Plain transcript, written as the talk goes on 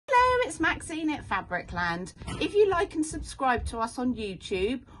it's Maxine at Fabricland. If you like and subscribe to us on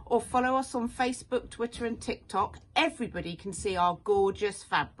YouTube or follow us on Facebook, Twitter and TikTok, everybody can see our gorgeous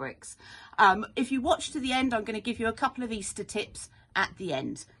fabrics. If you watch to the end, I'm going to give you a couple of Easter tips at the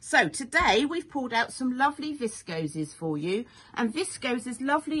end. So today we've pulled out some lovely viscoses for you, and viscose is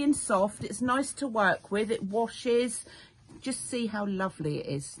lovely and soft. It's nice to work with, it washes. Just see how lovely it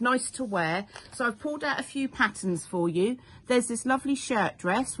is. It's nice to wear. So I've pulled out a few patterns for you. There's this lovely shirt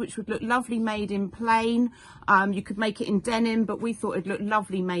dress which would look lovely made in plain. You could make it in denim, but we thought it'd look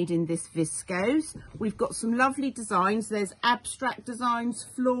lovely made in this viscose. We've got some lovely designs. There's abstract designs,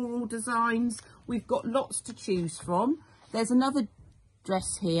 floral designs. We've got lots to choose from. There's another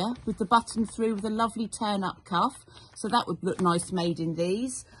dress here with the button through with a lovely turn up cuff, so that would look nice made in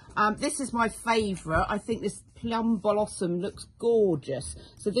these. This is my favourite. I think this plum blossom looks gorgeous,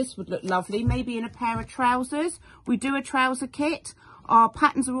 so this would look lovely maybe in a pair of trousers. We do a trouser kit. Our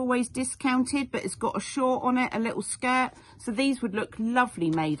patterns are always discounted, but it's got a short on it, a little skirt, so these would look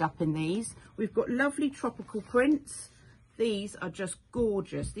lovely made up in these. We've got lovely tropical prints. These are just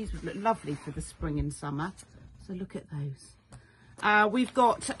gorgeous. These would look lovely for the spring and summer, so look at those. We've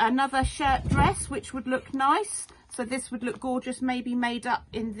got another shirt dress which would look nice, so this would look gorgeous maybe made up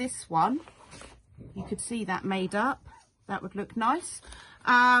in this one. You could see that made up, that would look nice.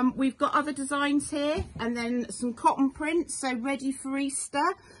 We've got other designs here, and then some cotton prints, so ready for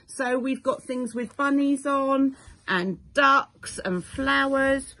Easter. So we've got things with bunnies on and ducks and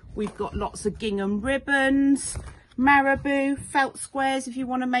flowers. We've got lots of gingham ribbons, marabou, felt squares if you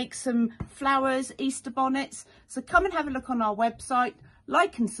want to make some flowers, Easter bonnets. So come and have a look on our website,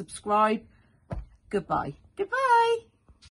 like and subscribe. Goodbye. Goodbye.